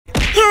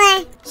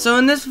So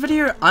in this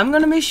video, I'm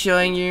going to be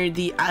showing you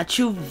the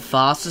actual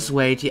fastest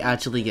way to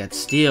actually get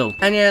steel.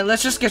 And yeah,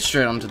 let's just get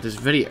straight onto this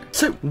video.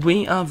 So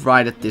we are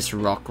right at this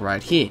rock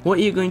right here. What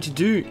you're going to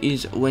do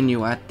is when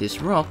you're at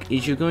this rock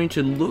is you're going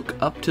to look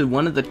up to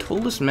one of the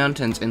tallest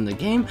mountains in the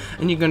game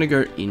and you're going to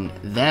go in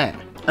there.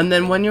 And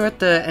then when you're at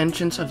the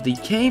entrance of the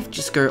cave,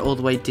 just go all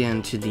the way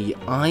down to the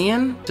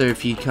iron. So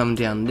if you come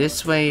down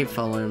this way,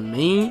 follow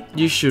me,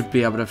 you should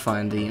be able to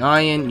find the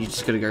iron. You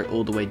just gotta go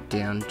all the way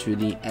down to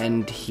the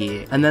end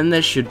here. And then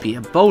there should be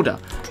a boulder.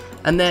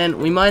 And then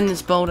we mine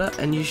this boulder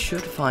and you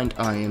should find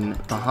iron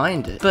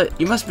behind it.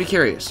 But you must be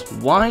curious,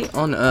 why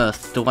on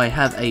earth do I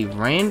have a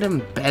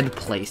random bed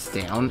placed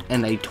down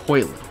and a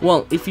toilet?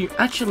 Well, if you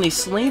actually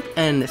sleep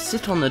and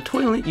sit on the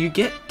toilet, you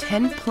get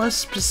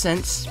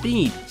 10+%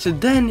 speed. So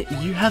then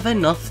you have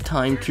enough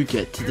time to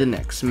get to the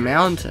next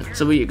mountain.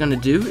 So what you're gonna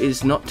do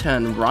is not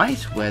turn right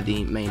where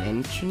the main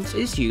entrance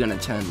is, you're gonna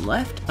turn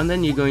left and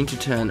then you're going to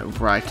turn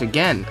right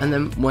again. And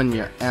then when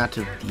you're out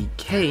of the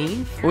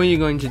cave, all you're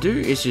going to do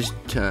is just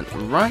turn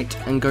right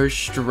and go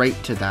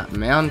straight to that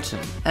mountain.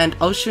 And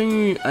I'll show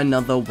you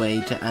another way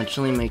to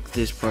actually make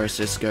this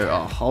process go a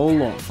whole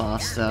lot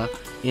faster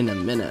in a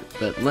minute,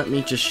 but let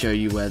me just show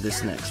you where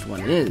this next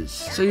one is.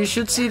 So you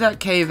should see that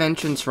cave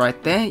entrance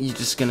right there. You're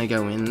just gonna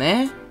go in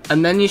there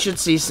and then you should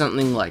see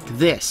something like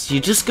this.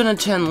 You're just gonna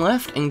turn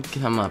left and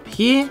come up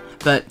here,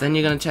 but then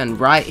you're gonna turn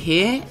right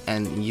here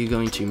and you're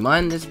going to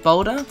mine this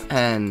boulder,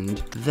 and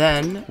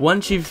then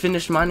once you've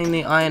finished mining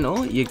the iron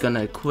ore, you're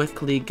gonna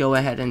quickly go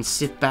ahead and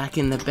sit back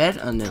in the bed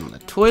and then the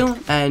toilet,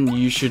 and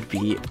you should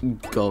be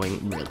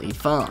going really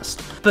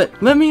fast. But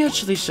let me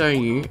actually show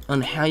you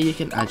on how you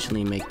can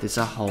actually make this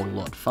a whole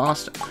lot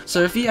faster.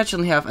 So if you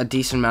actually have a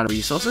decent amount of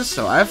resources,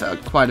 so I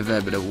have quite a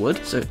fair bit of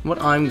wood, so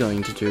what I'm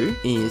going to do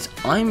is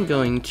I'm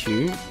going to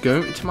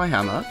go to my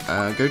hammer,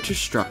 go to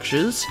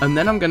structures, and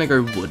then I'm gonna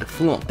go wood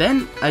floor.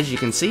 Then, as you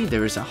can see,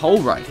 there is a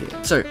hole right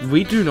here. So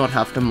we do not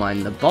have to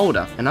mine the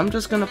boulder, and I'm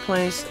just gonna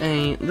place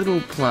a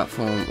little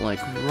platform like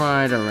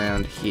right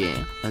around here.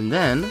 And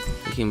then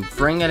we can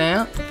bring it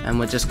out, and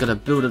we're just gonna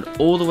build it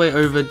all the way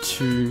over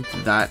to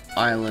that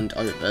island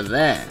over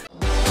there.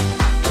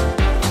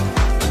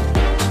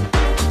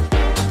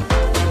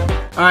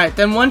 Alright,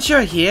 then once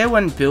you're here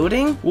when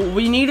building, well,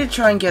 we need to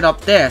try and get up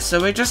there. So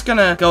we're just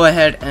gonna go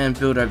ahead and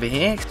build over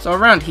here. So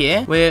around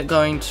here, we're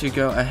going to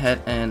go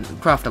ahead and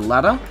craft a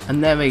ladder.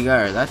 And there we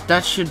go.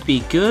 That should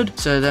be good.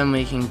 So then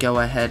we can go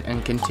ahead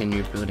and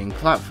continue building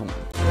platform.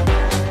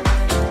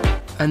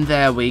 And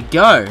there we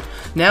go.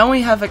 Now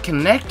we have it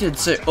connected,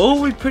 so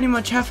all we pretty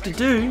much have to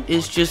do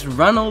is just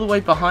run all the way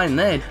behind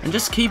there and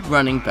just keep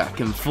running back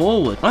and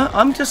forward.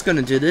 I'm just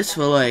gonna do this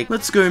for like,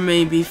 let's go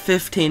maybe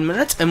 15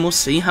 minutes and we'll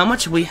see how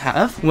much we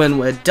have when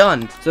we're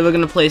done. So we're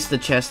gonna place the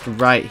chest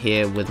right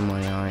here with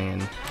my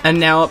iron. And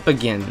now it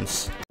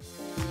begins.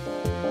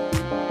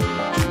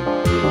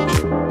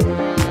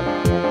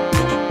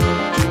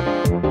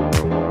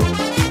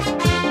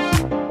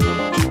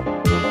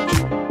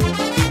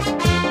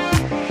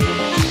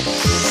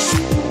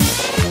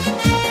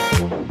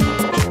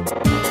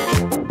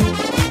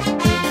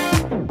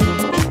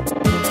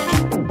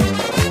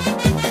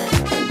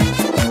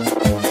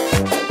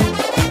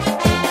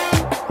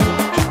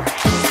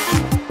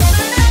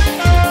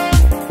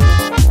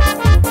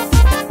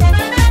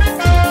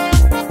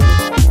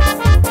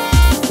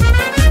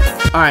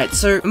 Alright,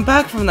 so I'm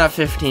back from that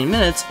 15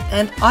 minutes,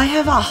 and I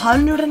have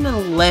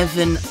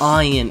 111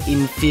 iron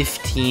in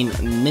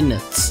 15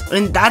 minutes.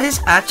 And that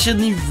is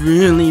actually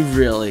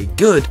really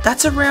good.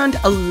 That's around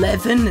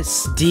 11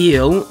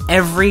 steel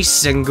every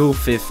single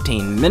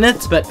 15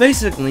 minutes. But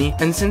basically,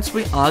 and since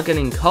we are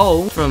getting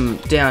coal from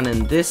down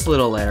in this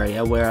little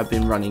area where I've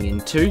been running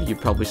into,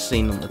 you've probably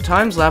seen on the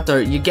time lapse, so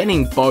you're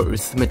getting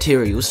both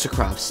materials to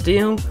craft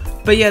steel.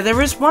 But yeah,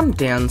 there is one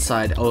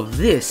downside of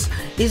this,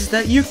 is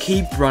that you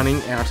keep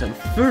running out of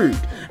food.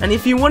 And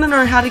if you want to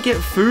know how to get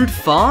food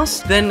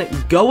fast, then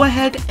go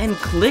ahead and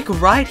click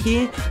right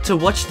here to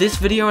watch this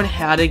video on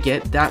how to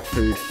get that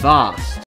food fast.